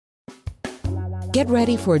Get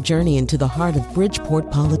ready for a journey into the heart of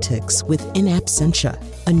Bridgeport politics with In Absentia,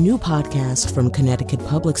 a new podcast from Connecticut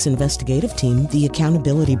Public's investigative team, The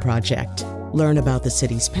Accountability Project. Learn about the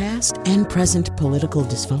city's past and present political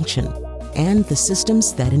dysfunction and the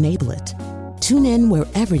systems that enable it. Tune in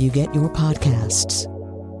wherever you get your podcasts.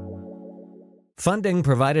 Funding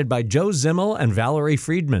provided by Joe Zimmel and Valerie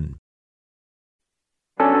Friedman.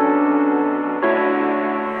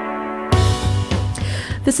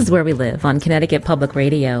 This is Where We Live on Connecticut Public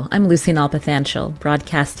Radio. I'm Lucy Nalpathanchel,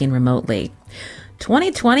 broadcasting remotely.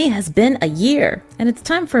 2020 has been a year, and it's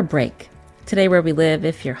time for a break. Today, Where We Live,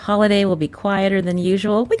 if your holiday will be quieter than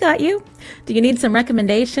usual, we got you. Do you need some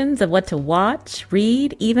recommendations of what to watch,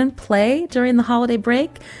 read, even play during the holiday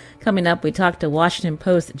break? Coming up, we talk to Washington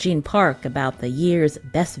Post Gene Park about the year's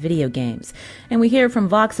best video games. And we hear from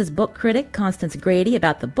Vox's book critic, Constance Grady,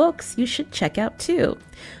 about the books you should check out too.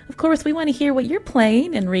 Of course, we want to hear what you're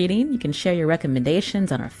playing and reading. You can share your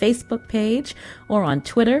recommendations on our Facebook page or on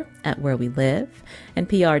Twitter at Where We Live.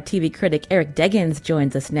 NPR TV critic Eric Deggans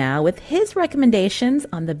joins us now with his recommendations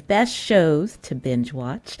on the best shows to binge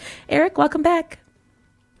watch. Eric, welcome back.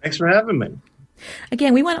 Thanks for having me.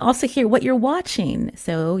 Again, we want to also hear what you're watching,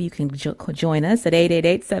 so you can join us at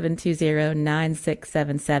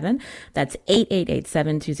 888-720-9677. That's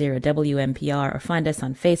 888-720-WNPR, or find us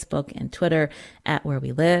on Facebook and Twitter at Where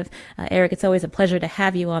We Live. Eric, it's always a pleasure to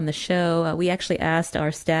have you on the show. We actually asked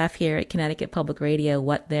our staff here at Connecticut Public Radio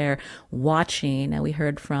what they're watching. We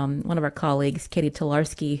heard from one of our colleagues, Katie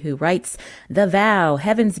Tolarski, who writes The Vow,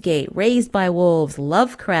 Heaven's Gate, Raised by Wolves,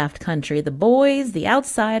 Lovecraft Country, The Boys, The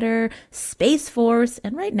Outsider, Space Force,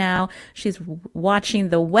 and right now she's watching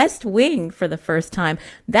The West Wing for the first time.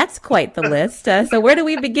 That's quite the list. So where do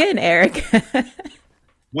we begin, Eric?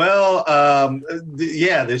 Well,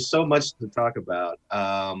 there's so much to talk about.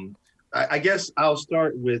 I guess I'll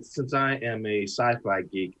start with, since I am a sci-fi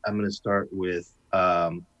geek, I'm going to start with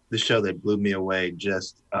the show that blew me away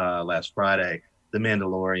just last Friday, The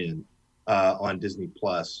Mandalorian on Disney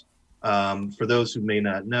Plus. For those who may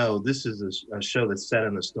not know, this is a show that's set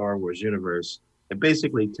in the Star Wars universe. It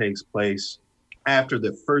basically takes place after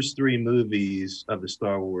the first three movies of the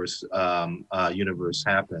Star Wars universe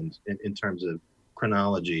happened in terms of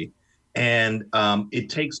chronology. And it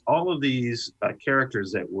takes all of these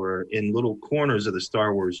characters that were in little corners of the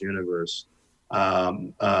Star Wars universe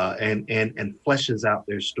and fleshes out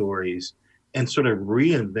their stories and sort of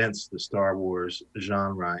reinvents the Star Wars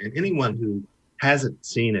genre. And anyone who hasn't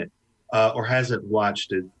seen it, or hasn't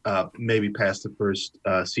watched it, maybe past the first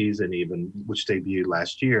season even, which debuted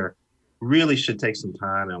last year, really should take some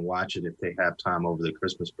time and watch it if they have time over the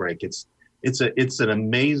Christmas break. It's an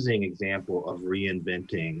amazing example of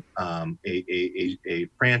reinventing a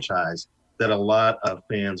franchise that a lot of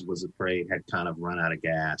fans was afraid had kind of run out of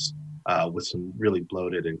gas with some really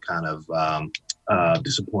bloated and kind of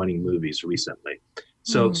disappointing movies recently.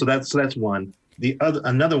 So that's one.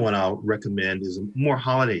 Another one I'll recommend is more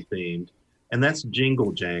holiday themed, and that's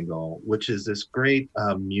Jingle Jangle, which is this great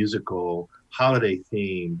musical holiday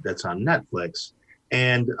theme that's on Netflix,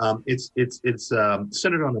 and it's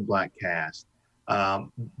centered on a Black cast, and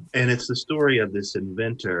it's the story of this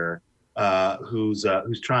inventor who's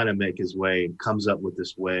trying to make his way and comes up with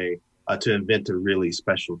this way to invent a really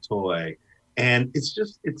special toy, and it's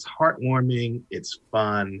heartwarming, it's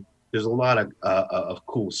fun. There's a lot of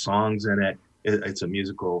cool songs in it. It's a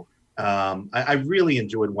musical. I really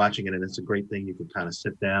enjoyed watching it, and it's a great thing you can kind of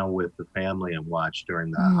sit down with the family and watch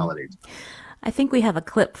during the holidays. I think we have a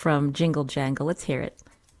clip from Jingle Jangle. Let's hear it.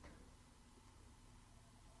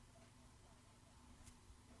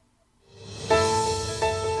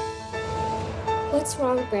 What's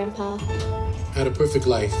wrong, Grandpa? Had a perfect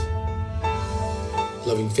life,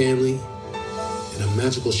 loving family, and a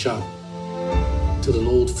magical shop, till an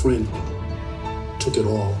old friend took it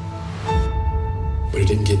all. But he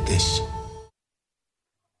didn't get this.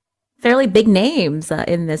 Fairly big names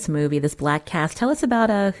in this movie, this Black cast. Tell us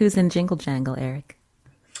about who's in Jingle Jangle, Eric.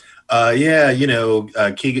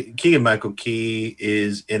 Keegan-Michael Key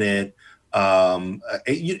is in it.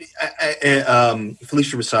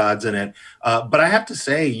 Felicia Rasad's in it. But I have to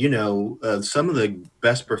say, some of the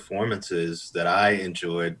best performances that I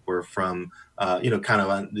enjoyed were from, kind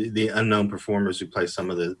of the unknown performers who play some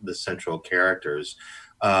of the central characters.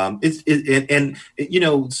 So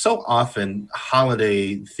often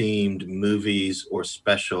holiday themed movies or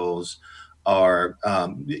specials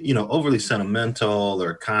overly sentimental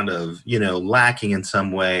or kind of, lacking in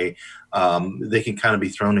some way. They can kind of be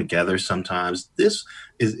thrown together sometimes. This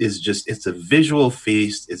is just, it's a visual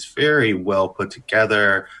feast. It's very well put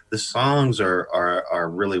together. The songs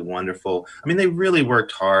are really wonderful. I mean, they really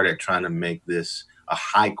worked hard at trying to make this a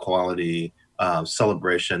high quality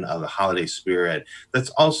celebration of the holiday spirit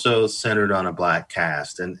that's also centered on a Black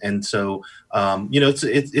cast. And so,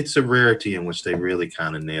 it's a rarity in which they really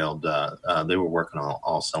kind of nailed, they were working on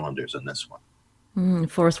all cylinders in this one.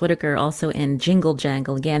 Forrest Whitaker also in Jingle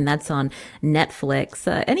Jangle. Again, that's on Netflix.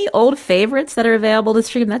 Any old favorites that are available to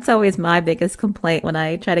stream? That's always my biggest complaint when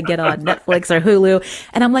I try to get on Netflix or Hulu.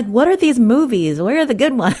 And I'm like, what are these movies? Where are the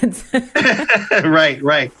good ones?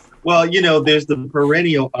 Right. Well, there's the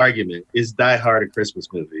perennial argument, is Die Hard a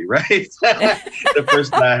Christmas movie, right? The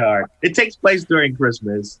first Die Hard. It takes place during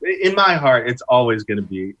Christmas. In my heart, it's always going to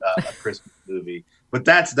be a Christmas movie. But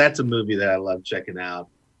that's a movie that I love checking out.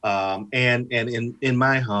 And in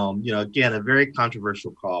my home, again, a very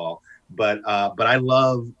controversial call, but I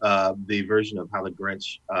love the version of How the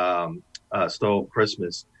Grinch Stole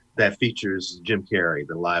Christmas that features Jim Carrey,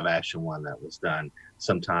 the live action one that was done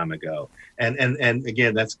some time ago. And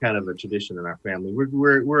again, that's kind of a tradition in our family.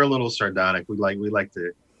 We're a little sardonic. We like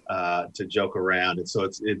to joke around, and so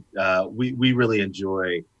we really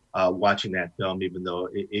enjoy watching that film, even though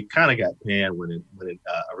it kind of got panned when it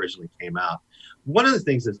originally came out. One of the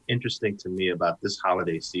things that's interesting to me about this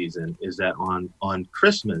holiday season is that on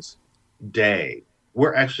Christmas Day,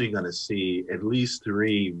 we're actually going to see at least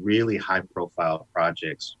 3 really high-profile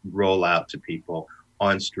projects roll out to people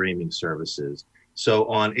on streaming services. So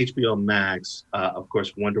on HBO Max, of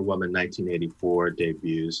course, Wonder Woman 1984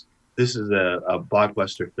 debuts. This is a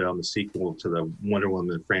blockbuster film, a sequel to the Wonder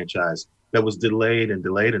Woman franchise that was delayed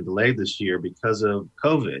this year because of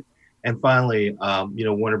COVID. And finally,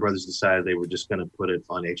 Warner Brothers decided they were just going to put it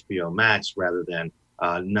on HBO Max rather than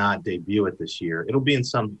not debut it this year. It'll be in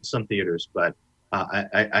some theaters, but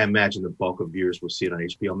I imagine the bulk of viewers will see it on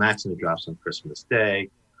HBO Max, and it drops on Christmas Day.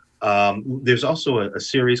 There's also a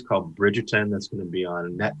series called Bridgerton that's going to be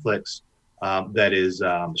on Netflix. That is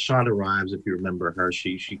Shonda Rhimes, if you remember her.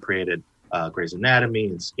 She created Grey's Anatomy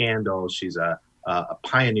and Scandal. She's a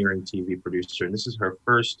pioneering TV producer, and this is her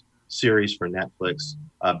first series for Netflix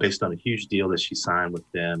based on a huge deal that she signed with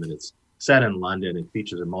them. And it's set in London. It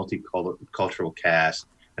features a multicultural cast,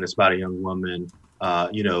 and it's about a young woman,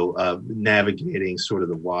 navigating sort of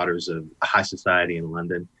the waters of high society in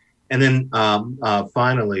London. And then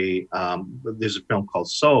finally, there's a film called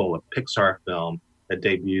Soul, a Pixar film that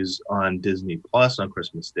debuts on Disney Plus on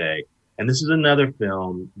Christmas Day. And this is another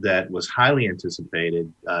film that was highly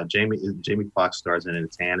anticipated. Jamie Foxx stars in it.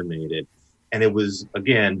 It's animated. And it was,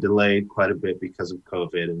 again, delayed quite a bit because of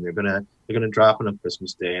COVID, and they're gonna drop it on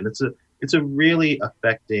Christmas Day. And it's a really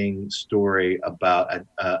affecting story about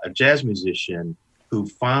a jazz musician who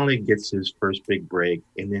finally gets his first big break,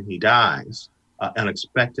 and then he dies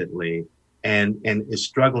unexpectedly, and is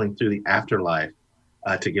struggling through the afterlife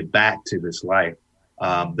to get back to this life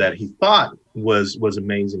that he thought was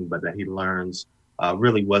amazing, but that he learns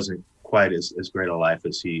really wasn't quite as great a life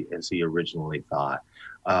as he originally thought.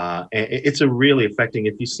 And it's a really affecting.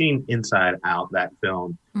 If you've seen Inside Out, that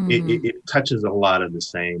film, it touches a lot of the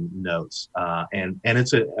same notes, and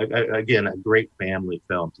it's again a great family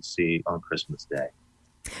film to see on Christmas Day.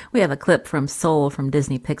 We have a clip from Soul from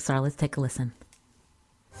Disney Pixar. Let's take a listen.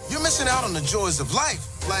 You're missing out on the joys of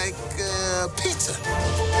life, like pizza.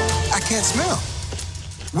 I can't smell.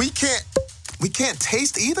 We can't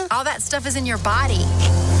taste either. All that stuff is in your body.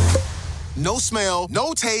 No smell,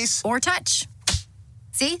 no taste. Or touch.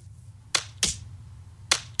 See?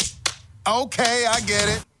 Okay, I get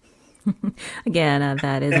it. Again,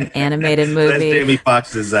 that is an animated movie. That's Jamie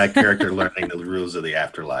Foxx's character learning the rules of the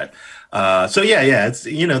afterlife. So yeah, it's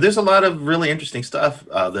there's a lot of really interesting stuff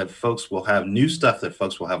new stuff that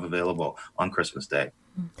folks will have available on Christmas Day.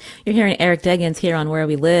 You're hearing Eric Deggans here on Where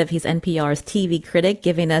We Live. He's NPR's TV critic,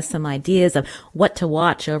 giving us some ideas of what to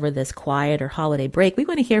watch over this quiet or holiday break. We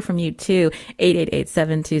want to hear from you too.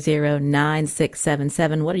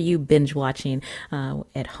 888-720-9677. What are you binge watching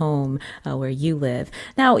at home where you live?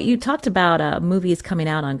 Now, you talked about movies coming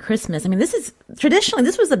out on Christmas. I mean, this was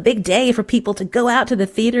a big day for people to go out to the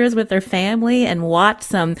theaters with their family and watch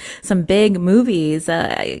some big movies.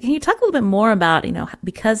 Can you talk a little bit more about,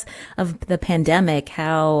 because of the pandemic,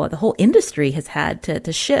 how the whole industry has had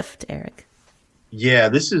to shift, Eric? Yeah,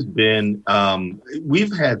 this has been,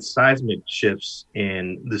 we've had seismic shifts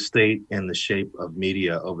in the state and the shape of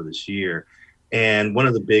media over this year. And one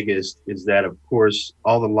of the biggest is that, of course,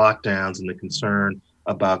 all the lockdowns and the concern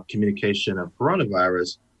about communication of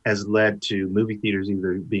coronavirus has led to movie theaters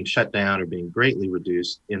either being shut down or being greatly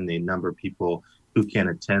reduced in the number of people who can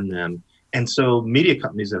attend them. And so media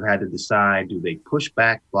companies have had to decide, do they push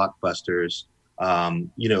back blockbusters?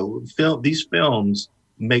 These films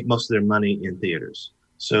make most of their money in theaters.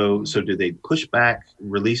 So do they push back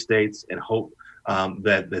release dates and hope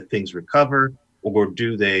that things recover? Or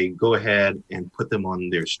do they go ahead and put them on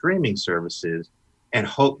their streaming services and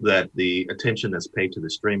hope that the attention that's paid to the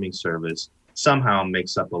streaming service somehow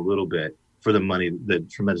makes up a little bit for the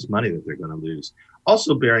tremendous money that they're going to lose?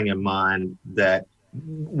 Also bearing in mind that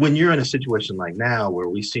when you're in a situation like now where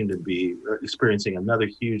we seem to be experiencing another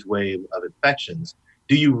huge wave of infections,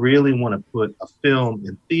 do you really want to put a film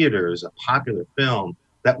in theaters, a popular film,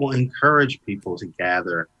 that will encourage people to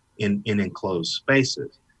gather in enclosed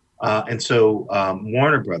spaces? And so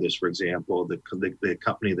Warner Brothers, for example, the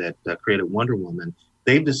company that created Wonder Woman,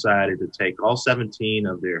 they've decided to take all 17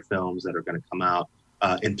 of their films that are going to come out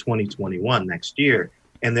in 2021 next year,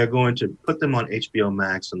 and they're going to put them on HBO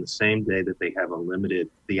Max on the same day that they have a limited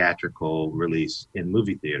theatrical release in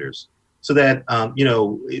movie theaters. So that,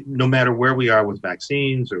 no matter where we are with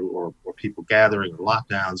vaccines or people gathering or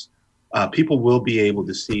lockdowns, people will be able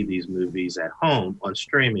to see these movies at home on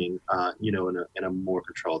streaming, in a more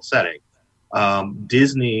controlled setting.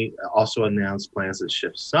 Disney also announced plans to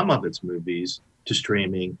shift some of its movies to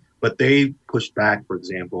streaming, but they pushed back, for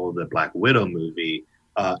example, the Black Widow movie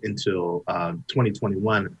until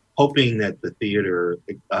 2021, hoping that the theater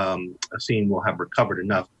scene will have recovered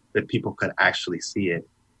enough that people could actually see it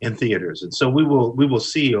in theaters. And so we will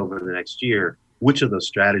see over the next year which of those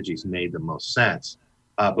strategies made the most sense.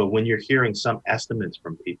 But when you're hearing some estimates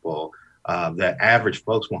from people that average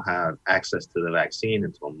folks won't have access to the vaccine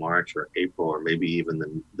until March or April or maybe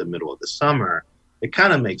even the middle of the summer, it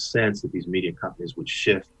kind of makes sense that these media companies would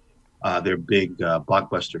shift their big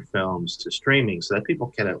blockbuster films to streaming so that people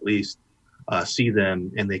can at least see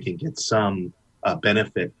them and they can get some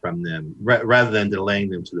benefit from them rather than delaying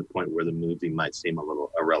them to the point where the movie might seem a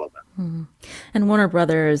little irrelevant. Mm-hmm. And Warner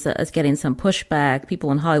Brothers is getting some pushback.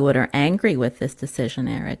 People in Hollywood are angry with this decision,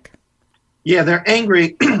 Eric. Yeah, they're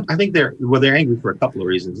angry. I think they're angry for a couple of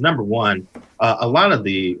reasons. Number one, a lot of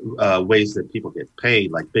the ways that people get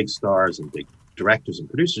paid, like big stars and big directors and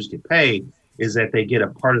producers get paid, is that they get a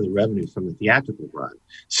part of the revenue from the theatrical run.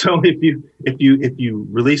 So if you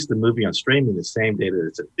release the movie on streaming the same day that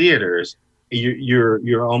it's in theaters, you're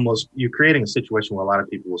creating a situation where a lot of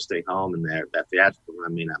people will stay home and that theatrical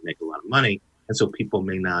run may not make a lot of money, and so people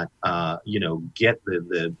may not get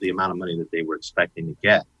the amount of money that they were expecting to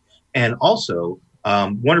get. And also,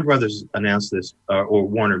 Warner Brothers announced this, or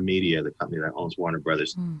Warner Media, the company that owns Warner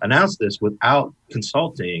Brothers, announced this without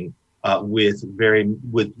consulting with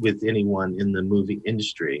anyone in the movie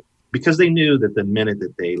industry, because they knew that the minute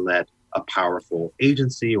that they let a powerful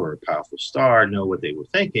agency or a powerful star know what they were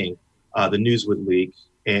thinking, the news would leak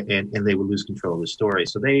and they would lose control of the story.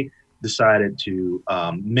 So they decided to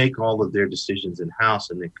make all of their decisions in-house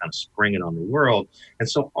and then kind of spring it on the world. And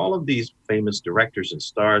so all of these famous directors and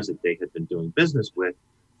stars that they had been doing business with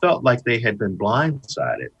felt like they had been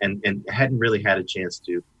blindsided and hadn't really had a chance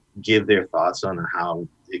to give their thoughts on how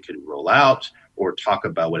it could roll out or talk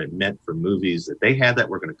about what it meant for movies that they had that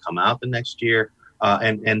were going to come out the next year.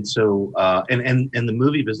 And so the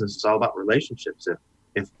movie business is all about relationships.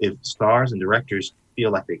 If stars and directors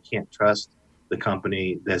feel like they can't trust the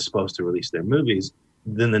company that's supposed to release their movies,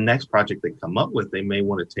 then the next project they come up with, they may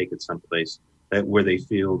want to take it someplace where they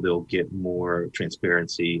feel they'll get more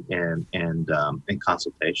transparency and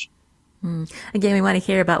consultation. Again, we want to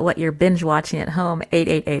hear about what you're binge watching at home,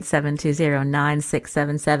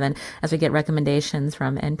 888-720-9677, as we get recommendations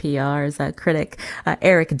from NPR's critic,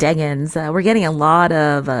 Eric Deggans. We're getting a lot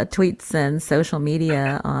of tweets and social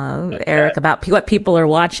media, Eric, about what people are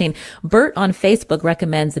watching. Bert on Facebook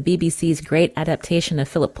recommends the BBC's great adaptation of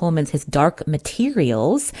Philip Pullman's His Dark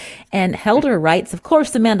Materials. And Helder writes, of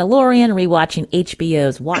course, The Mandalorian, rewatching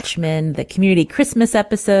HBO's Watchmen, the Community Christmas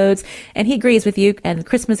episodes. And he agrees with you, and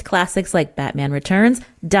Christmas classics like Batman Returns,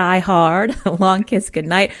 Die Hard, Long Kiss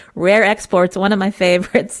Goodnight, Rare Exports, one of my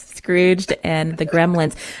favorites, Scrooged, and The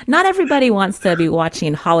Gremlins. Not everybody wants to be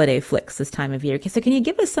watching holiday flicks this time of year. So can you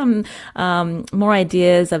give us some more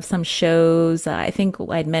ideas of some shows? I think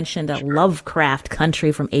I'd mentioned a Lovecraft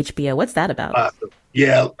Country from HBO. What's that about?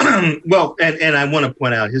 Yeah, well, and I want to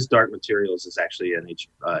point out His Dark Materials is actually an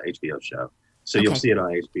HBO show. So You'll see it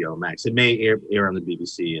on HBO Max. It may air on the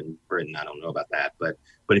BBC in Britain. I don't know about that. But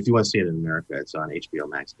if you want to see it in America, it's on HBO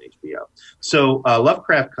Max and HBO. So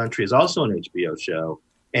Lovecraft Country is also an HBO show.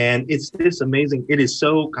 And it's amazing. It is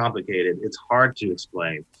so complicated. It's hard to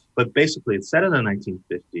explain. But basically, it's set in the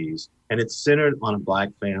 1950s, and it's centered on a Black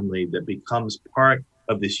family that becomes part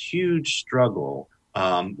of this huge struggle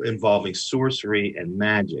involving sorcery and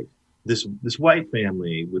magic. This white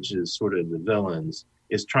family, which is sort of the villains,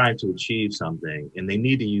 is trying to achieve something, and they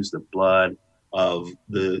need to use the blood of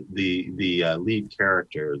the lead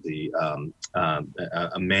character, a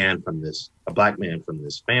Black man from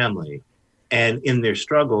this family. And in their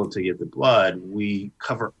struggle to get the blood, we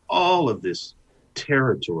cover all of this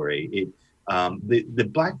territory. The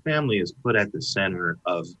Black family is put at the center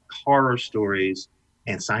of horror stories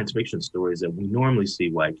and science fiction stories that we normally see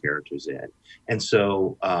white characters in. And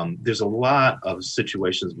so there's a lot of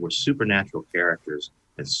situations where supernatural characters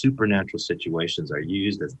and supernatural situations are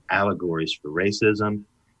used as allegories for racism.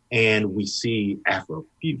 And we see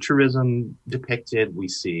Afrofuturism depicted. We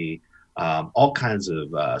see all kinds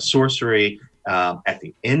of sorcery. At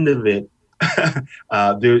the end of it,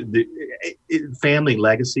 family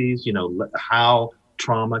legacies, how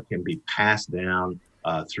trauma can be passed down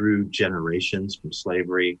through generations from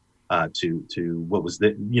slavery to what was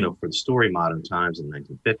for the story modern times in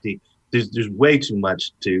 1950. There's way too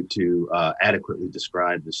much to adequately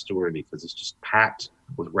describe the story because it's just packed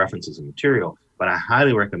with references and material. But I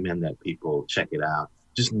highly recommend that people check it out.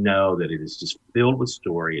 Just know that it is just filled with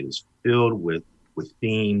story. It is filled with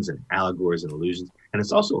themes and allegories and allusions. And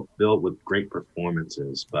it's also filled with great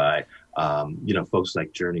performances by, folks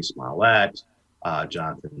like Jurnee Smollett,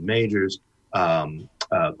 Jonathan Majors,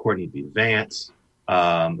 Courtney B. Vance.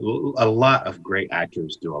 A lot of great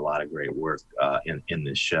actors do a lot of great work in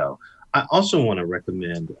this show. I also want to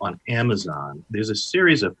recommend on Amazon, there's a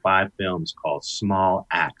series of 5 films called Small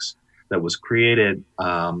Axe that was created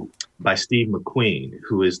by Steve McQueen,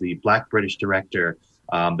 who is the Black British director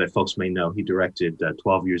that folks may know. He directed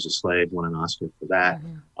 12 Years a Slave, won an Oscar for that,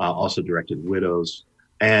 also directed Widows.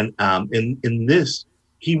 And in this,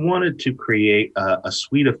 he wanted to create a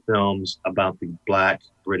suite of films about the Black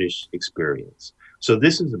British experience. So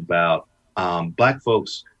this is about Black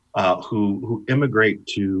folks who immigrate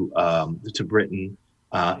to Britain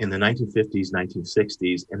in the 1950s,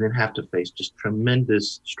 1960s, and then have to face just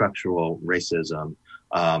tremendous structural racism,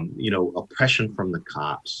 oppression from the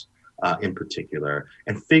cops in particular,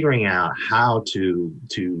 and figuring out how to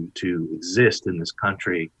exist in this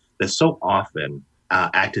country that so often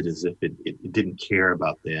acted as if it didn't care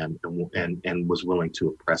about them and was willing to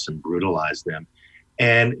oppress and brutalize them.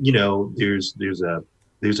 And there's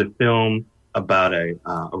a film about a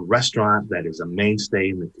restaurant that is a mainstay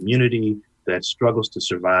in the community that struggles to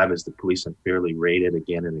survive as the police unfairly raid it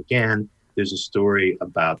again and again. There's a story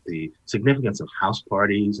about the significance of house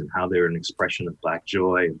parties and how they're an expression of Black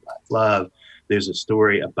joy and Black love. There's a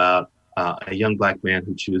story about a young Black man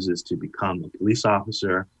who chooses to become a police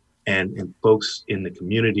officer, and folks in the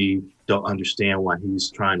community don't understand why he's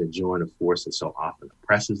trying to join a force that so often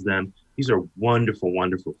oppresses them. These are wonderful,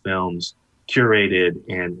 wonderful films curated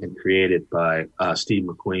and created by Steve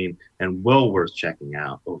McQueen, and well worth checking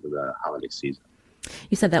out over the holiday season.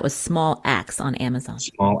 You said that was Small Axe on Amazon.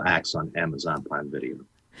 Small Axe on Amazon Prime Video.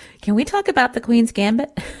 Can we talk about The Queen's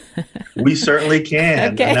Gambit? We certainly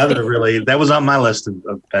can. Okay. That was on my list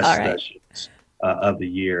of best shows of the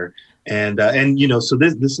year. And so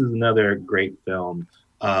this is another great film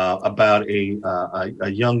about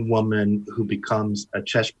a young woman who becomes a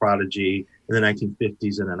chess prodigy in the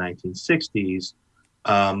 1950s and the 1960s.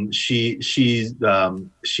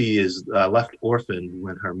 She is left orphaned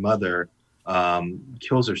when her mother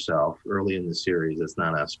kills herself early in the series. It's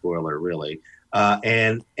not a spoiler, really.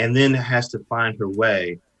 And then has to find her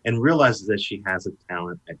way and realizes that she has a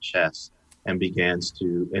talent at chess and begins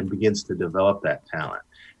to develop that talent.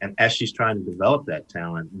 And as she's trying to develop that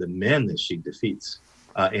talent, the men that she defeats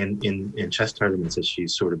in chess tournaments, as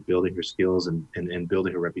she's sort of building her skills and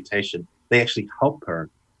building her reputation, they actually help her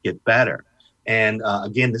get better. And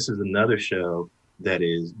again, this is another show that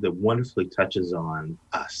wonderfully touches on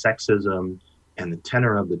sexism and the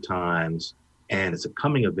tenor of the times. And it's a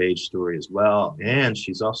coming of age story as well. And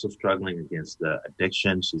she's also struggling against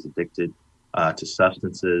addiction. She's addicted to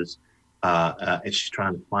substances. And she's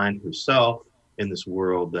trying to find herself in this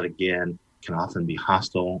world that, again, can often be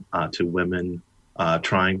hostile to women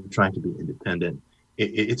trying to be independent.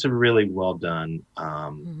 It's a really well done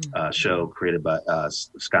show created by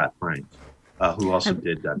Scott Frank, who also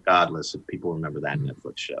did Godless, if people remember that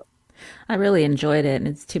Netflix show. I really enjoyed it, and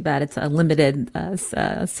it's too bad it's a limited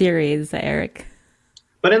series, Eric.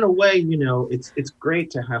 But in a way, it's great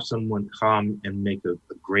to have someone come and make a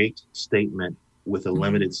great statement with a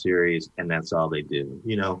limited series, and that's all they do.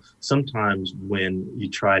 Sometimes when you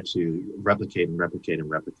try to replicate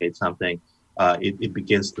something, it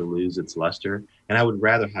begins to lose its luster. And I would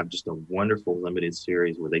rather have just a wonderful limited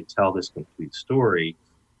series where they tell this complete story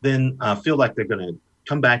than feel like they're going to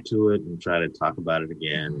come back to it and try to talk about it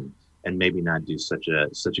again and maybe not do such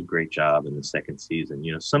a great job in the second season.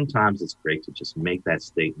 Sometimes it's great to just make that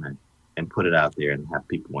statement and put it out there and have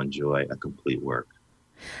people enjoy a complete work.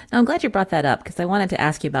 Now, I'm glad you brought that up because I wanted to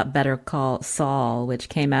ask you about Better Call Saul, which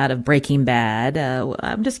came out of Breaking Bad.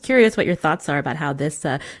 I'm just curious what your thoughts are about how this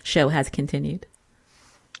show has continued.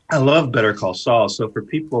 I love Better Call Saul. So for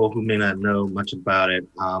people who may not know much about it,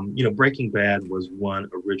 Breaking Bad was one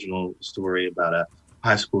original story about a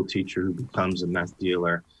high school teacher who becomes a meth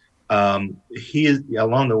dealer. He is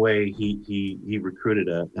along the way, he recruited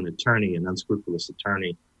an attorney, an unscrupulous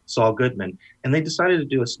attorney, Saul Goodman, and they decided to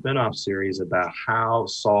do a spinoff series about how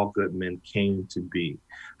Saul Goodman came to be.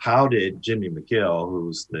 How did Jimmy McGill,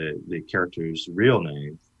 who's the character's real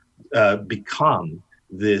name, become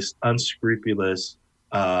this unscrupulous,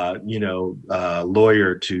 lawyer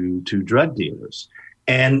to drug dealers?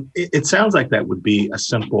 And it sounds like that would be a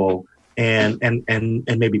simple and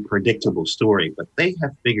maybe predictable story, but they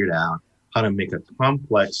have figured out how to make a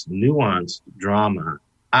complex, nuanced drama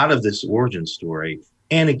out of this origin story.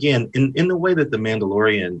 And again, in the way that The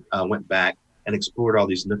Mandalorian went back and explored all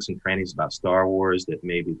these nooks and crannies about Star Wars that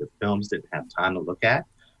maybe the films didn't have time to look at,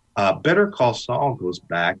 Better Call Saul goes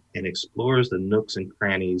back and explores the nooks and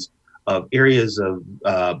crannies of areas of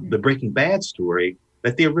the Breaking Bad story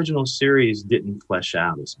that the original series didn't flesh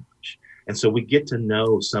out as much. And so we get to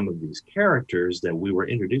know some of these characters that we were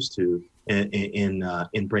introduced to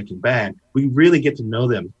in Breaking Bad. We really get to know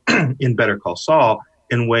them in Better Call Saul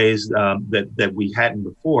in ways that we hadn't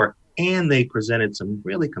before. And they presented some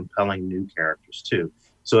really compelling new characters too.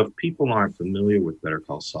 So if people aren't familiar with Better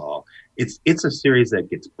Call Saul, it's a series that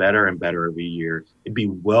gets better and better every year. It'd be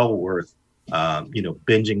well worth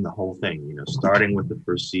binging the whole thing, starting with the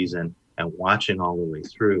first season and watching all the way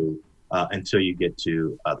through until you get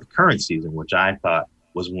to the current season, which I thought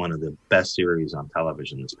was one of the best series on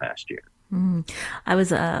television this past year. I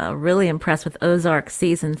was really impressed with Ozark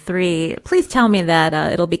season 3. Please tell me that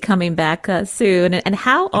it'll be coming back soon. And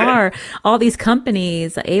how are all these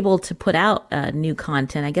companies able to put out new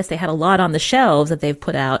content? I guess they had a lot on the shelves that they've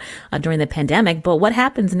put out during the pandemic. But what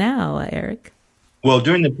happens now, Eric? Well,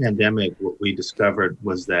 during the pandemic, what we discovered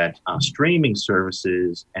was that streaming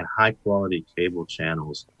services and high quality cable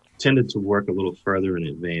channels tended to work a little further in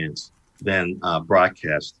advance than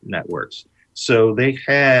broadcast networks. So they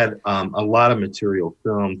had a lot of material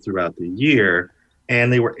filmed throughout the year,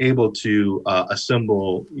 and they were able to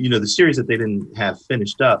assemble, the series that they didn't have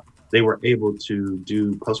finished up, they were able to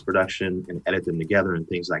do post-production and edit them together and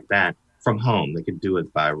things like that from home. They could do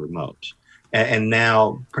it by remote. And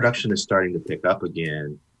now production is starting to pick up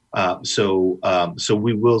again. So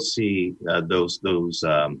we will see those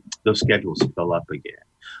schedules fill up again.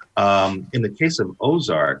 In the case of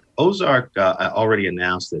Ozark already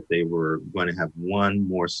announced that they were going to have one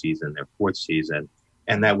more season, their fourth season,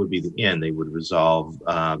 and that would be the end. They would resolve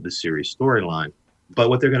the series storyline. But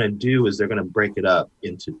what they're going to do is they're going to break it up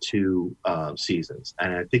into 2 seasons,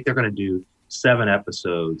 and I think they're going to do 7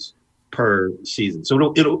 episodes per season.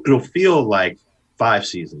 So it'll feel like 5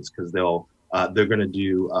 seasons because they're going to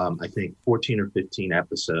do I think 14 or 15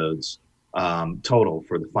 episodes total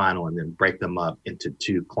for the final, and then break them up into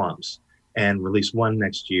 2 clumps and release one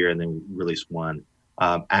next year and then release one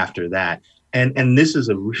after that. And this is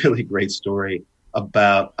a really great story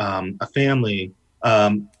about a family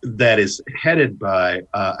that is headed by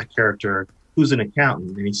a character who's an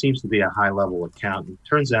accountant, and he seems to be a high level accountant.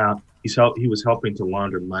 Turns out he was helping to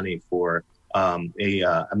launder money for a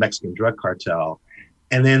Mexican drug cartel.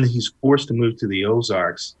 And then he's forced to move to the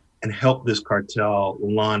Ozarks and help this cartel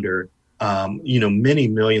launder many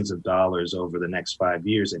millions of dollars over the next 5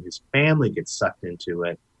 years, and his family gets sucked into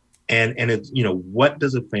it. And it's, what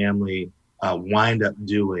does a family wind up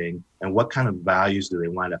doing, and what kind of values do they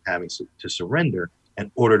wind up having to surrender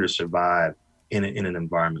in order to survive in an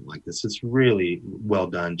environment like this? It's really well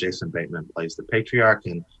done. Jason Bateman plays the patriarch,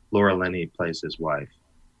 and Laura Linney plays his wife.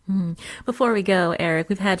 Before we go, Eric,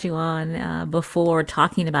 we've had you on before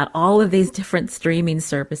talking about all of these different streaming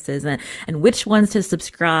services and which ones to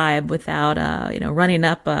subscribe without, running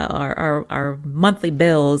up our monthly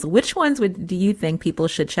bills. Which ones do you think people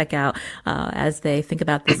should check out as they think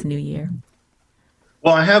about this new year?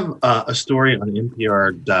 Well, I have a story on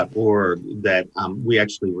NPR.org that we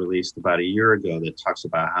actually released about a year ago that talks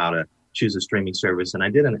about how to choose a streaming service. And I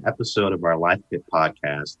did an episode of our Life Kit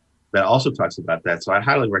podcast that also talks about that. So I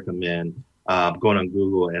highly recommend going on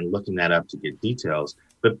Google and looking that up to get details.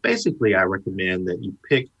 But basically, I recommend that you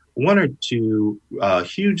pick one or two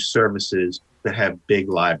huge services that have big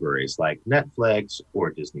libraries like Netflix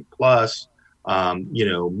or Disney Plus,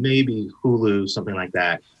 maybe Hulu, something like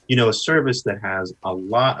that. A service that has a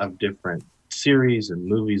lot of different series and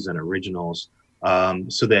movies and originals,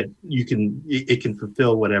 so that it can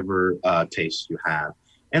fulfill whatever tastes you have.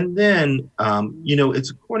 And then,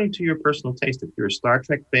 it's according to your personal taste. If you're a Star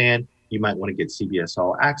Trek fan, you might want to get CBS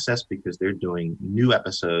All Access because they're doing new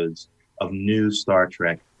episodes of new Star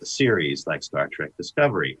Trek series like Star Trek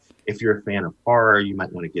Discovery. If you're a fan of horror, you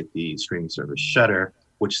might want to get the streaming service Shudder,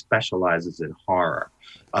 which specializes in horror.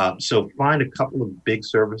 So find a couple of big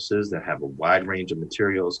services that have a wide range of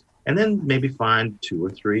materials, and then maybe find 2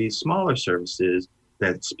 or 3 smaller services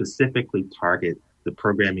that specifically target the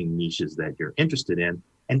programming niches that you're interested in.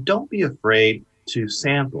 And don't be afraid to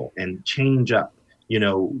sample and change up.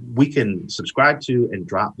 We can subscribe to and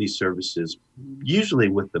drop these services usually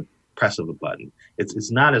with the press of a button.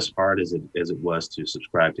 It's not as hard as it was to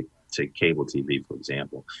subscribe to cable TV, for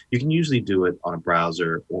example. You can usually do it on a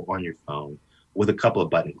browser or on your phone with a couple of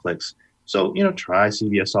button clicks. So, try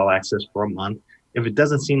CBS All Access for a month. If it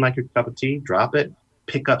doesn't seem like your cup of tea, drop it,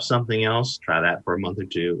 pick up something else, try that for a month or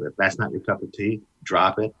two. If that's not your cup of tea,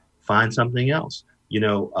 drop it, find something else.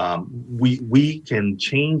 We can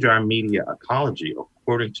change our media ecology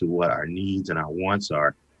according to what our needs and our wants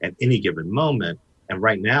are at any given moment. And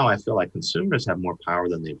right now, I feel like consumers have more power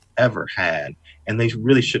than they've ever had, and they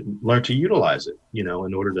really should learn to utilize it, in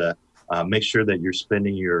order to make sure that you're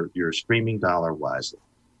spending your streaming dollar wisely.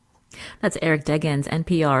 That's Eric Deggans,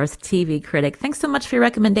 NPR's TV critic. Thanks so much for your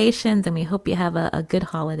recommendations, and we hope you have a good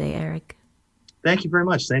holiday, Eric. Thank you very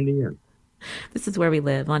much. Same to you. This is Where We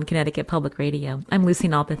Live on Connecticut Public Radio. I'm Lucy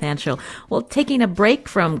Nalpathanchel. Well, taking a break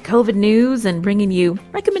from COVID news and bringing you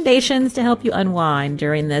recommendations to help you unwind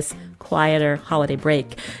during this quieter holiday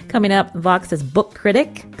break. Coming up, Vox's book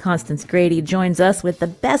critic, Constance Grady, joins us with the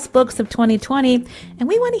best books of 2020, and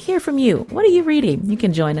we want to hear from you. What are you reading? You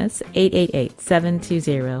can join us,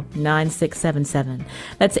 888-720-9677.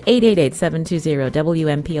 That's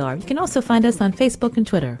 888-720-WNPR. You can also find us on Facebook and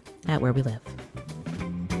Twitter at Where We Live.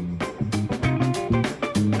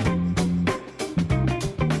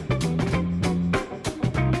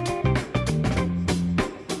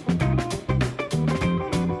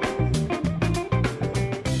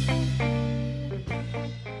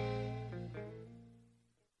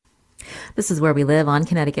 This is Where We Live on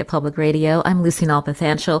Connecticut Public Radio. I'm Lucy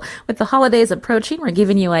Nalpathanchel. With the holidays approaching, we're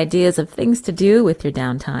giving you ideas of things to do with your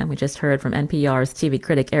downtime. We just heard from NPR's TV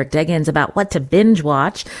critic Eric Deggans about what to binge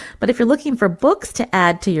watch. But if you're looking for books to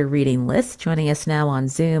add to your reading list, joining us now on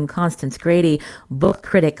Zoom, Constance Grady, book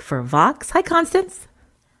critic for Vox. Hi, Constance.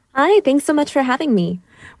 Hi, thanks so much for having me.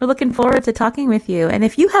 We're looking forward to talking with you. And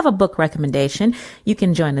if you have a book recommendation, you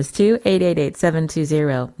can join us too,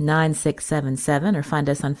 888-720-9677, or find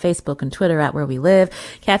us on Facebook and Twitter at Where We Live.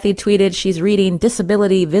 Kathy tweeted she's reading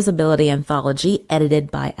Disability Visibility Anthology,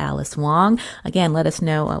 edited by Alice Wong. Again, let us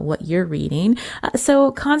know what you're reading.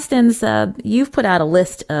 So, Constance, you've put out a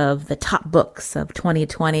list of the top books of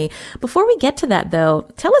 2020. Before we get to that, though,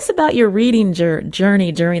 tell us about your reading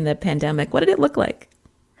journey during the pandemic. What did it look like?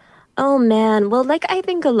 Oh, man. Well, like I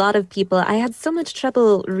think a lot of people, I had so much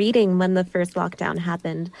trouble reading when the first lockdown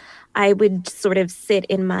happened. I would sort of sit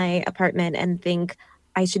in my apartment and think,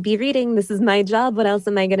 I should be reading. This is my job. What else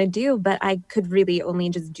am I going to do? But I could really only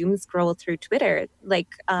just doom scroll through Twitter, like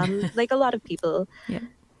a lot of people. Yeah.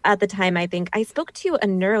 At the time, I think I spoke to a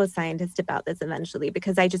neuroscientist about this eventually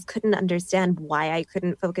because I just couldn't understand why I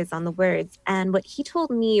couldn't focus on the words. And what he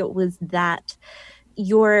told me was that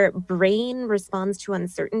your brain responds to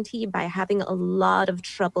uncertainty by having a lot of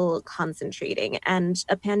trouble concentrating. And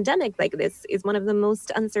a pandemic like this is one of the most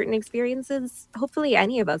uncertain experiences hopefully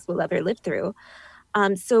any of us will ever live through.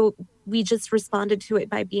 So we just responded to it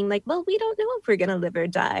by being like, well, we don't know if we're going to live or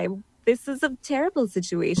die. This is a terrible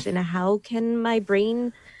situation. How can my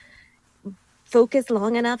brain focus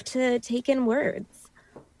long enough to take in words?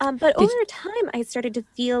 But over time, I started to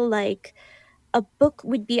feel like a book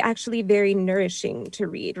would be actually very nourishing to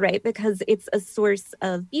read, right? Because it's a source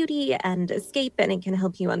of beauty and escape, and it can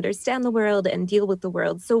help you understand the world and deal with the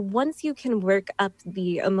world. So once you can work up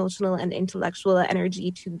the emotional and intellectual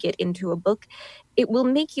energy to get into a book, it will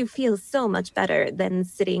make you feel so much better than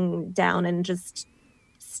sitting down and just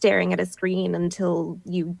staring at a screen until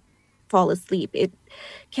you fall asleep. It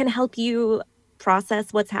can help you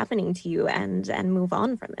process what's happening to you and move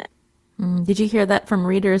on from it. Did you hear that from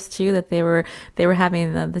readers too, that they were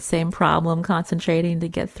having the same problem concentrating to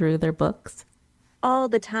get through their books? All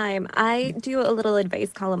the time. I do a little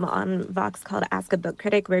advice column on Vox called Ask a Book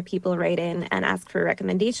Critic, where people write in and ask for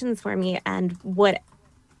recommendations for me. And what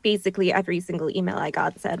basically every single email I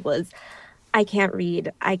got said was, I can't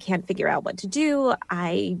read, I can't figure out what to do,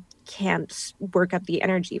 I can't work up the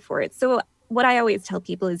energy for it. So what I always tell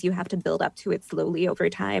people is you have to build up to it slowly over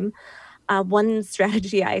time. One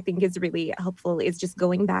strategy I think is really helpful is just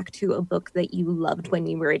going back to a book that you loved when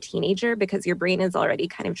you were a teenager, because your brain is already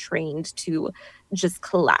kind of trained to just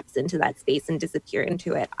collapse into that space and disappear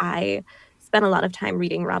into it. I spent a lot of time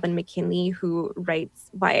reading Robin McKinley, who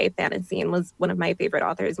writes YA fantasy and was one of my favorite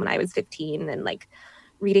authors when I was 15, and like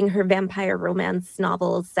reading her vampire romance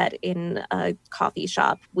novel set in a coffee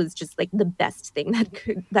shop was just like the best thing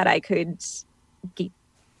that I could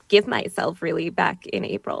give myself really back in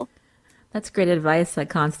April. That's great advice,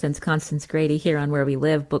 Constance Grady here on Where We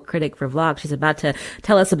Live, book critic for Vlog. She's about to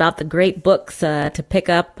tell us about the great books to pick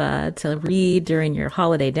up, to read during your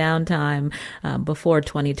holiday downtime before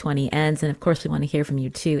 2020 ends. And of course, we want to hear from you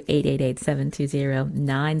too,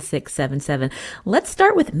 888-720-9677. Let's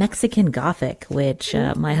start with Mexican Gothic, which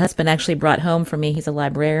my husband actually brought home for me. He's a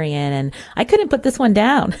librarian, and I couldn't put this one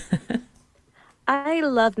down. I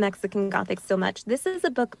love Mexican Gothic so much. This is a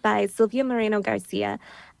book by Silvia Moreno Garcia,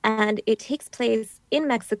 and it takes place in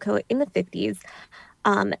Mexico in the 50s.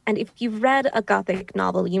 And if you've read a Gothic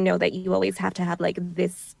novel, you know that you always have to have like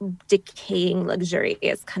this decaying,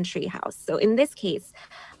 luxurious country house. So in this case,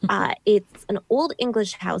 it's an old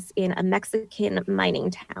English house in a Mexican mining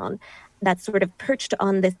town that's sort of perched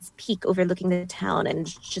on this peak overlooking the town and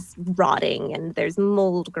just rotting, and there's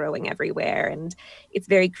mold growing everywhere, and it's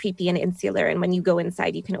very creepy and insular, and when you go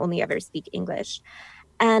inside you can only ever speak English.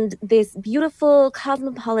 And this beautiful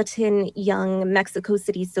cosmopolitan young Mexico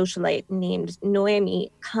City socialite named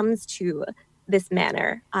Noemi comes to this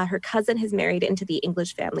manor. Her cousin has married into the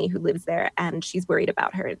English family who lives there, and she's worried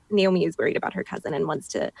about her. Naomi is worried about her cousin and wants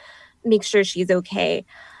to make sure she's okay.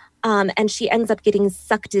 And she ends up getting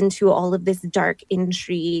sucked into all of this dark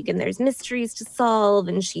intrigue, and there's mysteries to solve,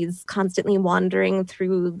 and she's constantly wandering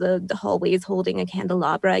through the hallways holding a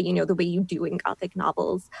candelabra, you know, the way you do in Gothic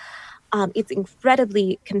novels. It's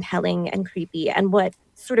incredibly compelling and creepy. And what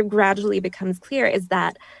sort of gradually becomes clear is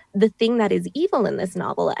that the thing that is evil in this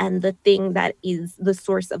novel and the thing that is the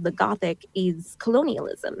source of the Gothic is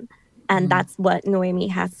colonialism. And that's what Noemi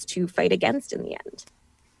has to fight against in the end.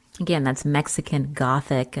 Again, that's Mexican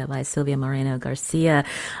Gothic by Silvia Moreno Garcia.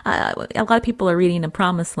 A lot of people are reading The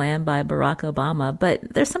Promised Land by Barack Obama, but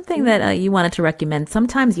there's something that you wanted to recommend.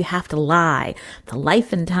 Sometimes You Have to Lie, The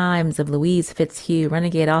Life and Times of Louise Fitzhugh,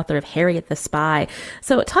 renegade author of Harriet the Spy.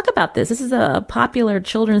 So talk about this. This is a popular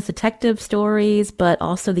children's detective stories, but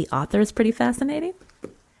also the author is pretty fascinating.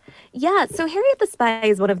 Yeah, so Harriet the Spy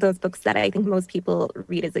is one of those books that I think most people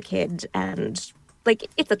read as a kid, and like,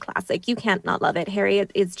 it's a classic. You can't not love it.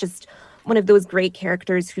 Harriet is just one of those great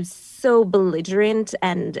characters who's so belligerent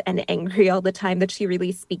and angry all the time that she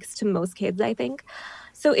really speaks to most kids, I think.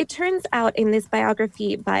 So it turns out in this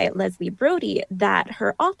biography by Leslie Brody that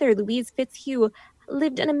her author, Louise Fitzhugh,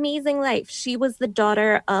 lived an amazing life. She was the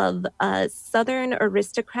daughter of a Southern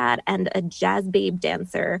aristocrat and a jazz babe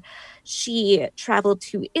dancer. She traveled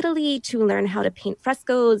to Italy to learn how to paint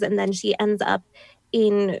frescoes, and then she ends up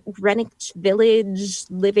in Greenwich Village,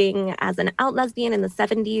 living as an out lesbian in the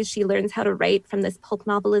 70s. She learns how to write from this pulp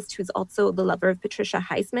novelist who's also the lover of Patricia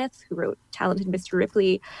Highsmith, who wrote Talented Mr.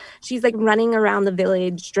 Ripley. She's like running around the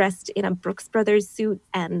village dressed in a Brooks Brothers suit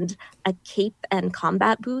and a cape and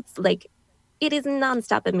combat boots. Like, it is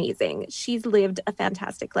nonstop amazing. She's lived a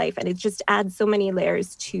fantastic life, and it just adds so many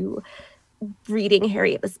layers to reading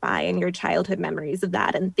Harriet the Spy and your childhood memories of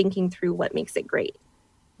that and thinking through what makes it great.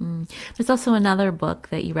 There's also another book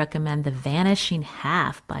that you recommend, The Vanishing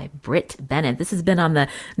Half by Britt Bennett. This has been on the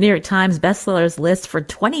New York Times bestsellers list for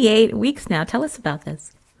 28 weeks now. Tell us about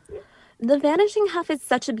this. The Vanishing Half is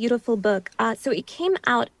such a beautiful book. So it came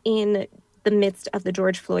out in the midst of the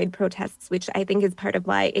George Floyd protests, which I think is part of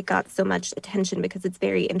why it got so much attention, because it's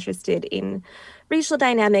very interested in racial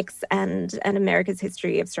dynamics and America's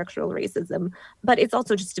history of structural racism. But it's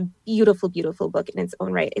also just a beautiful, beautiful book in its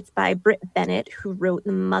own right. It's by Britt Bennett, who wrote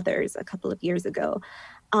The Mothers a couple of years ago.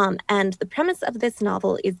 And the premise of this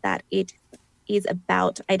novel is that it is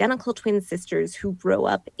about identical twin sisters who grow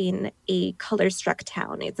up in a color-struck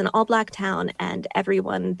town. It's an all-Black town, and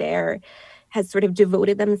everyone there has sort of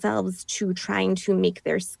devoted themselves to trying to make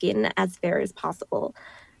their skin as fair as possible.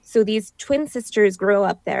 So these twin sisters grow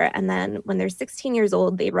up there, and then when they're 16 years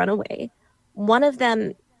old, they run away. One of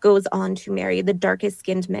them goes on to marry the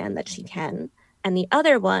darkest-skinned man that she can, and the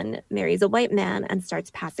other one marries a white man and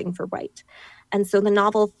starts passing for white. And so the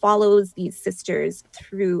novel follows these sisters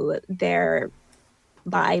through their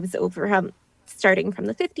lives over starting from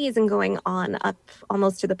the 50s and going on up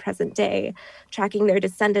almost to the present day, tracking their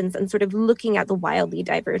descendants and sort of looking at the wildly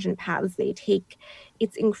divergent paths they take.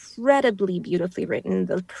 It's incredibly beautifully written.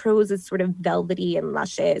 The prose is sort of velvety and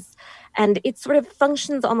luscious, and it sort of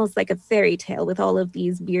functions almost like a fairy tale with all of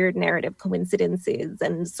these weird narrative coincidences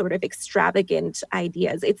and sort of extravagant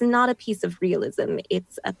ideas. It's not a piece of realism,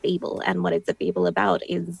 it's a fable, and what it's a fable about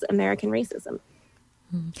is American racism.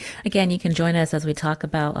 Again, you can join us as we talk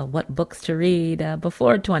about what books to read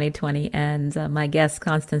before 2020 ends. My guest,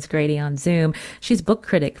 Constance Grady, on Zoom. She's book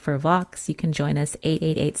critic for Vox. You can join us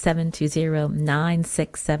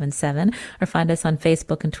 888-720-9677 or find us on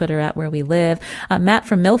Facebook and Twitter at Where We Live. Matt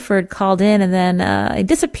from Milford called in and then he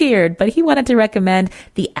disappeared, but he wanted to recommend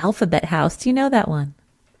The Alphabet House. Do you know that one?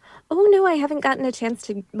 Oh, no, I haven't gotten a chance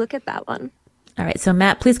to look at that one. All right. So,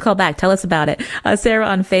 Matt, please call back. Tell us about it. Sarah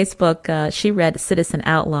on Facebook, she read Citizen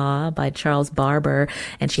Outlaw by Charles Barber,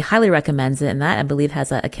 and she highly recommends it. And that, I believe,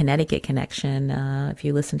 has a Connecticut connection. If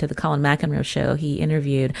you listen to the Colin McEnroe show, he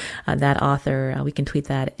interviewed that author. We can tweet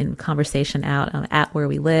that in conversation out at Where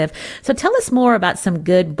We Live. So tell us more about some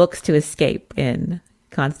good books to escape in,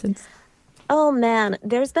 Constance. Oh, man,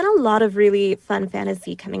 there's been a lot of really fun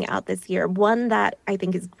fantasy coming out this year. One that I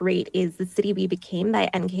think is great is The City We Became by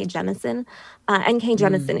N.K. Jemisin. N.K.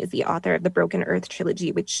 Jemisin is the author of the Broken Earth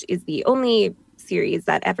trilogy, which is the only series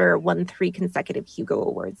that ever won 3 consecutive Hugo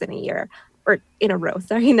Awards in a year, or in a row,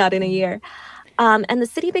 sorry, not in a year. And The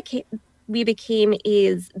City We Became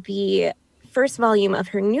is the first volume of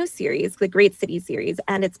her new series, the Great City series.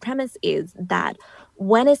 And its premise is that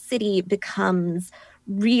when a city becomes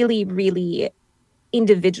really, really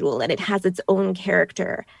individual and it has its own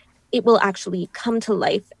character, it will actually come to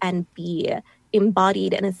life and be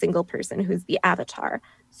embodied in a single person who's the avatar.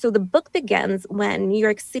 So the book begins when New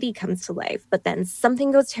York City comes to life, but then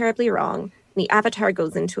something goes terribly wrong and the avatar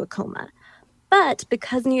goes into a coma. But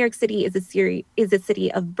because New York City is a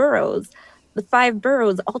city of boroughs, the 5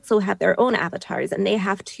 boroughs also have their own avatars, and they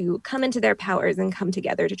have to come into their powers and come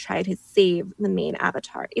together to try to save the main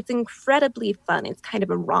avatar. It's incredibly fun. It's kind of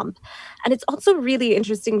a romp. And it's also really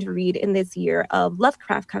interesting to read in this year of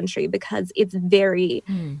Lovecraft Country because it's very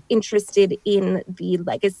interested in the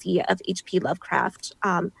legacy of H.P. Lovecraft.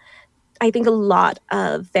 I think a lot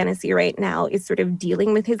of fantasy right now is sort of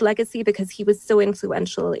dealing with his legacy because he was so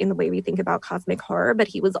influential in the way we think about cosmic horror, but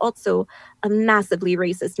he was also a massively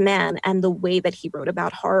racist man. And the way that he wrote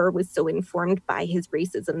about horror was so informed by his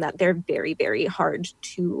racism that they're very, very hard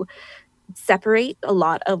to separate. A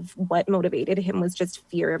lot of what motivated him was just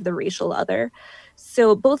fear of the racial other.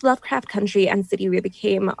 So both Lovecraft Country and City We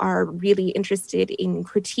Became are really interested in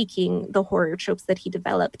critiquing the horror tropes that he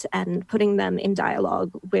developed and putting them in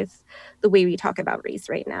dialogue with the way we talk about race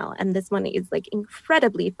right now. And this one is like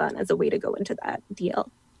incredibly fun as a way to go into that deal.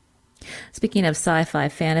 Speaking of sci-fi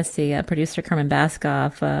fantasy, producer Kerman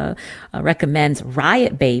Baskoff recommends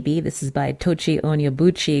Riot Baby. This is by Tochi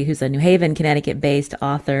Onyebuchi, who's a New Haven, Connecticut-based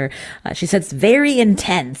author. She says it's very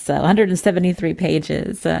intense, 173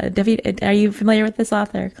 pages. Are you familiar with this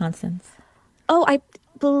author, Constance? Oh, I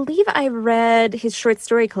believe I read his short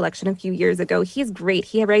story collection a few years ago. He's great.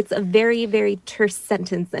 He writes a very, very terse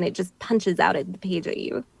sentence, and it just punches out at the page at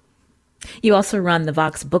you. You also run the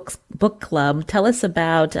Vox Book Club. Tell us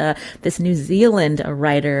about this New Zealand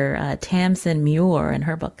writer, Tamsin Muir, and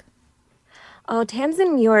her book. Oh,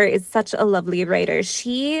 Tamsin Muir is such a lovely writer.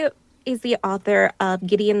 She is the author of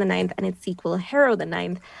Gideon the Ninth and its sequel, Harrow the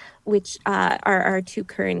Ninth, which are our 2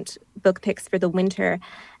 current book picks for the winter.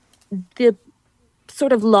 The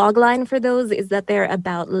sort of log line for those is that they're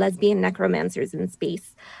about lesbian necromancers in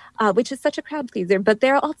space. Which is such a crowd pleaser, but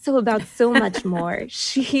they're also about so much more.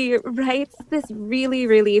 She writes this really,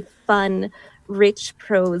 really fun, rich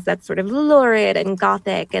prose that's sort of lurid and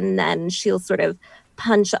gothic, and then she'll sort of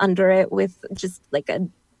punch under it with just like a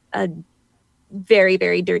very,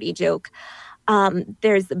 very dirty joke.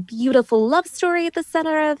 There's a beautiful love story at the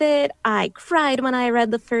center of it. I cried when I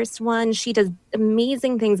read the first one. She does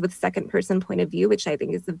amazing things with second-person point of view, which I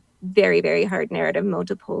think is a very, very hard narrative mode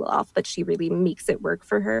to pull off, but she really makes it work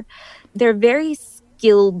for her. They're very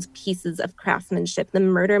skilled pieces of craftsmanship. The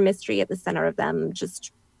murder mystery at the center of them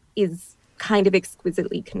just is kind of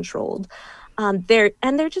exquisitely controlled. They're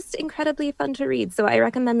just incredibly fun to read. So I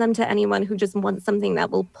recommend them to anyone who just wants something that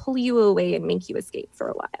will pull you away and make you escape for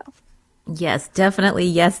a while. Yes, definitely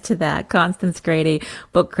yes to that. Constance Grady,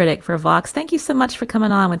 book critic for Vox. Thank you so much for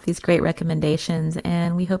coming on with these great recommendations,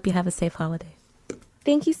 and we hope you have a safe holiday.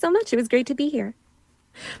 Thank you so much. It was great to be here.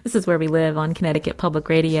 This is Where We Live on Connecticut Public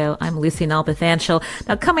Radio. I'm Lucy Nalpathanchel.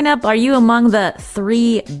 Now, coming up, are you among the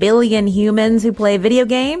 3 billion humans who play video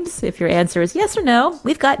games? If your answer is yes or no,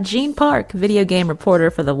 we've got Gene Park, video game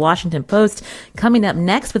reporter for the Washington Post, coming up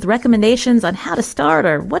next with recommendations on how to start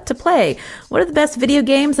or what to play. What are the best video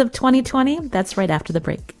games of 2020? That's right after the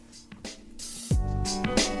break.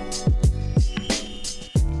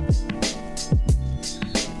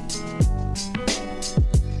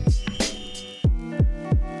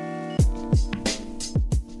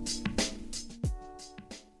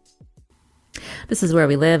 This is Where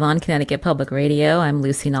We Live on Connecticut Public Radio. I'm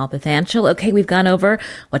Lucy Nalpathanchel. Okay, we've gone over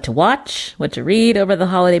what to watch, what to read over the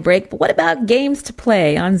holiday break, but what about games to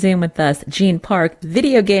play? On Zoom with us, Gene Park,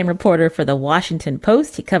 video game reporter for the Washington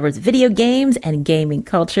Post. He covers video games and gaming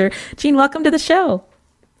culture. Gene, welcome to the show.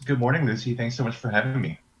 Good morning, Lucy. Thanks so much for having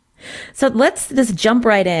me. So let's just jump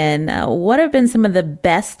right in. What have been some of the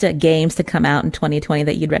best games to come out in 2020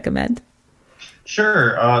 that you'd recommend?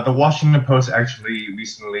 Sure. The Washington Post actually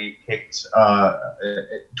recently picked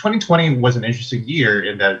 2020 was an interesting year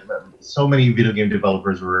in that so many video game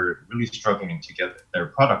developers were really struggling to get their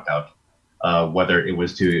product out, whether it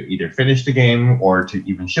was to either finish the game or to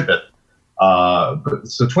even ship it.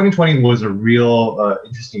 So 2020 was a real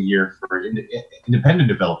interesting year for independent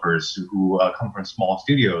developers who come from small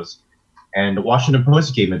studios. And the Washington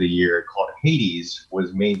Post Game of the Year called Hades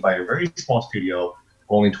was made by a very small studio,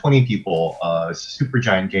 only 20 people,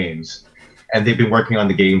 Supergiant Games, and they've been working on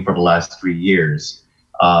the game for the last 3 years.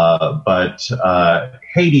 But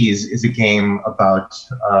Hades is a game about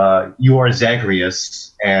you are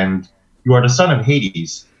Zagreus, and you are the son of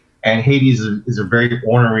Hades. And Hades is a very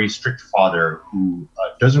ornery, strict father who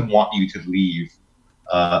doesn't want you to leave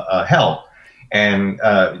hell. And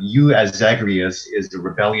you, as Zagreus, is a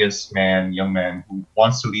rebellious young man who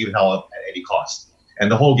wants to leave hell at any cost.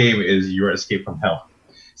 And the whole game is your escape from hell.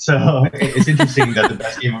 So it's interesting that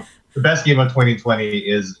the best game of 2020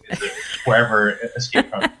 is forever escape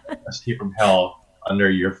from hell under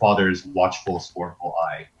your father's watchful, scornful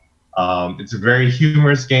eye. It's a very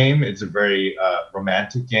humorous game. It's a very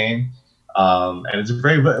romantic game, and it's a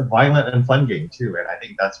very violent and fun game too. And I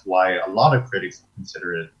think that's why a lot of critics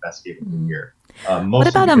consider it the best game of the year.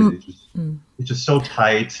 It's just so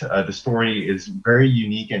tight. The story is very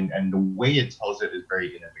unique, and the way it tells it is very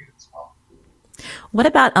innovative as well. What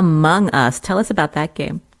about Among Us? Tell us about that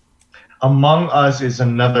game. Among Us is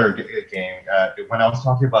another game. When I was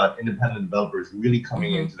talking about independent developers really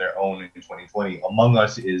coming into their own in 2020, Among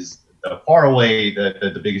Us is far away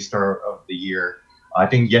the biggest star of the year. I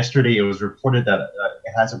think yesterday it was reported that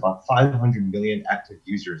it has about 500 million active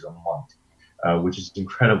users a month, which is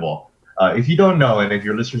incredible. If you don't know, and if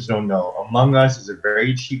your listeners don't know, Among Us is a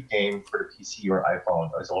very cheap game for the PC or iPhone.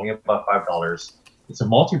 It's only about $5. It's a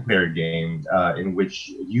multiplayer game in which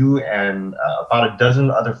you and about a dozen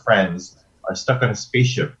other friends are stuck on a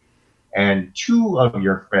spaceship, and 2 of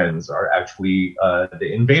your friends are actually the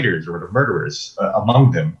invaders or the murderers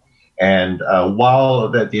among them. And while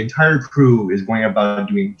the entire crew is going about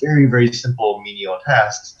doing very, very simple menial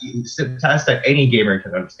tasks that any gamer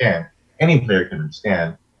can understand, any player can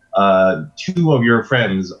understand, 2 of your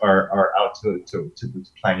friends are out to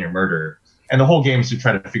plan your murder. And the whole game is to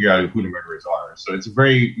try to figure out who the murderers are. So it's a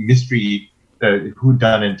very mystery,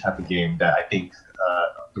 whodunit type of game that I think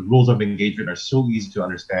the rules of engagement are so easy to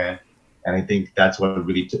understand. And I think that's what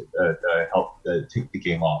really helped take the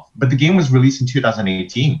game off. But the game was released in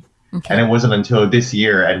 2018. Okay. And it wasn't until this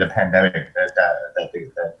year and the pandemic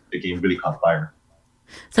that the game really caught fire.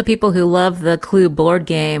 So people who love the Clue board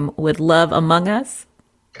game would love Among Us?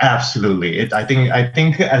 Absolutely. I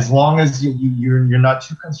think as long as you're not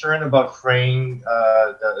too concerned about fraying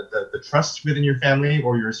the trust within your family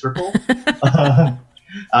or your circle,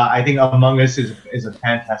 I think Among Us is a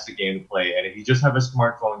fantastic game to play. And if you just have a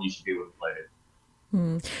smartphone, you should be able to play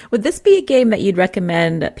it. Would this be a game that you'd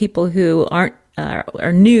recommend that people who are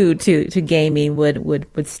new to gaming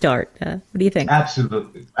would start? What do you think?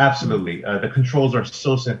 Absolutely. The controls are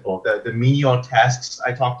so simple. The menial tasks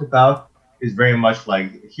I talked about is very much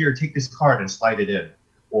like, here, take this card and slide it in,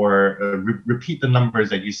 or repeat the numbers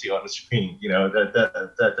that you see on the screen. You know,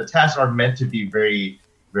 the tasks are meant to be very,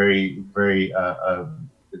 very, very,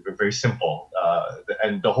 very simple.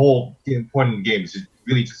 And the whole point of the game is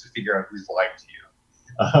really just to figure out who's lying to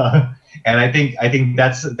you. And I think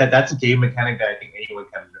that's a game mechanic that I think anyone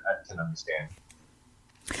can understand.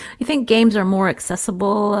 You think games are more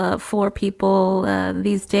accessible for people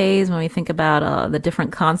these days when we think about the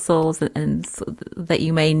different consoles and that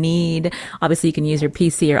you may need? Obviously, you can use your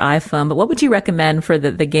PC or iPhone, but what would you recommend for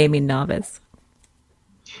the gaming novice?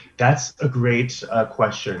 That's a great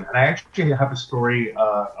question. And I actually have a story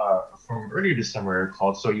from earlier this summer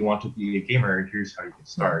called "So You Want to Be a Gamer? Here's How You Can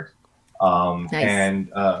Start." Nice.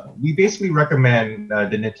 And we basically recommend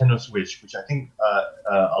the Nintendo Switch, which I think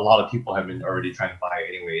a lot of people have been already trying to buy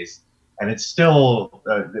anyways. And it's still,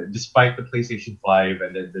 despite the PlayStation 5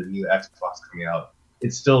 and the new Xbox coming out,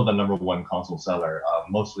 it's still the #1 console seller,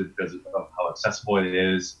 mostly because of how accessible it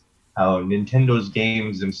is, how Nintendo's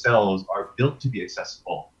games themselves are built to be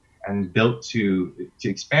accessible and built to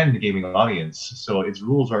expand the gaming audience. So its the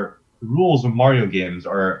rules of Mario games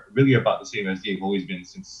are really about the same as they've always been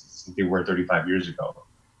since they were 35 years ago.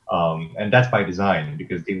 And that's by design,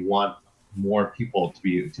 because they want more people to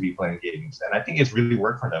be playing games. And I think it's really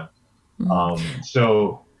worked for them.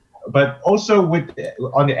 But also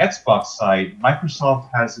on the Xbox side, Microsoft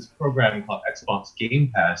has this program called Xbox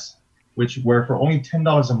Game Pass, where for only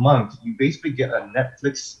 $10 a month, you basically get a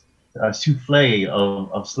Netflix souffle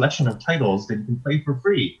of selection of titles that you can play for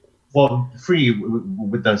free. Well, free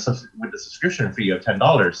with the subscription fee of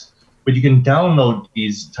 $10, but you can download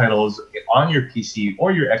these titles on your PC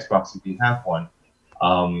or your Xbox if you have one,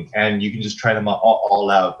 and you can just try them all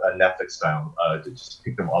out Netflix style, to just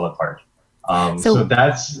pick them all apart. So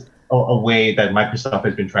that's a way that Microsoft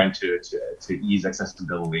has been trying to ease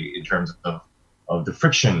accessibility in terms of the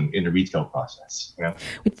friction in the retail process. You know?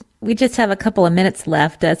 We just have a couple of minutes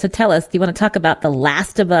left. So tell us, do you want to talk about The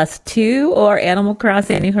Last of Us 2 or Animal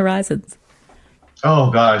Crossing: New Horizons?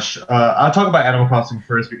 Oh, gosh. I'll talk about Animal Crossing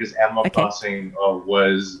first, because Animal Crossing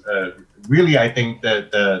was really, I think,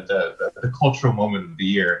 the cultural moment of the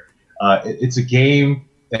year. It's a game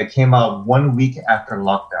that came out 1 week after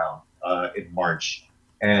lockdown in March.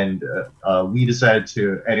 And we decided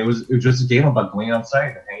and it was just a game about going outside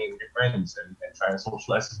and hanging with your friends and trying to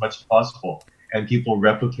socialize as much as possible. And people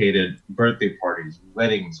replicated birthday parties,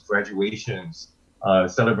 weddings, graduations,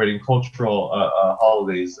 celebrating cultural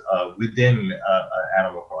holidays within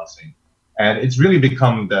Animal Crossing. And it's really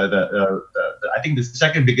become I think the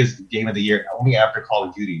second biggest game of the year, only after Call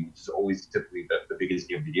of Duty, which is always typically the biggest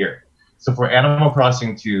game of the year. So for Animal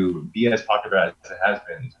Crossing to be as popular as it has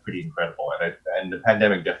been, it's pretty incredible, and the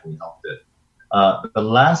pandemic definitely helped it. The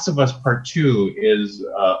Last of Us Part 2 is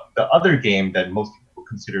the other game that most people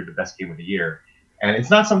consider the best game of the year, and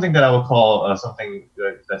it's not something that I would call something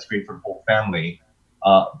that's great for the whole family.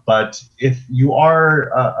 But if you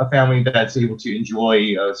are a family that's able to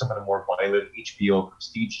enjoy some of the more violent HBO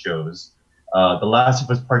prestige shows, The Last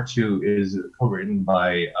of Us Part 2 is co-written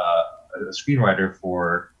by a screenwriter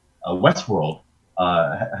for Westworld,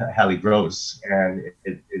 Hallie Gross, and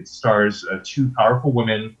it stars two powerful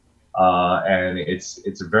women, and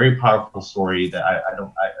it's a very powerful story that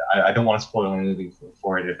I don't want to spoil anything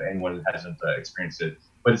for it if anyone hasn't experienced it.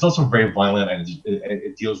 But it's also very violent, and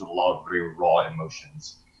it deals with a lot of very raw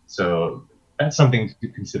emotions. So that's something to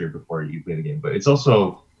consider before you play the game. But it's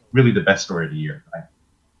also really the best story of the year.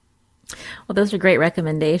 Well, those are great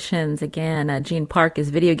recommendations. Again, Gene Park is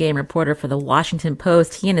video game reporter for The Washington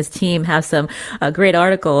Post. He and his team have some great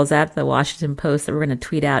articles at The Washington Post that we're going to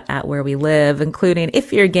tweet out at Where We Live, including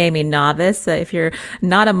if you're a gaming novice, if you're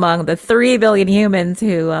not among the 3 billion humans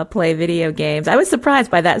who play video games. I was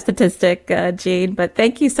surprised by that statistic, Gene, but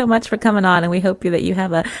thank you so much for coming on, and we hope that you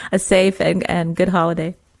have a safe and good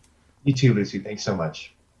holiday. You too, Lucy. Thanks so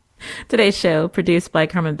much. Today's show, produced by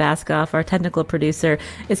Carmen Baskoff. Our technical producer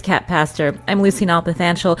is Kat Pastor. I'm Lucy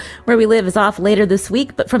Nalpathanchel. Where We Live is off later this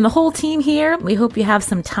week, but from the whole team here, we hope you have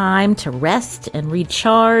some time to rest and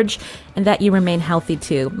recharge, and that you remain healthy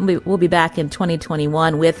too. We'll be back in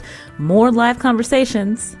 2021 with more live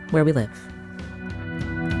conversations where we live.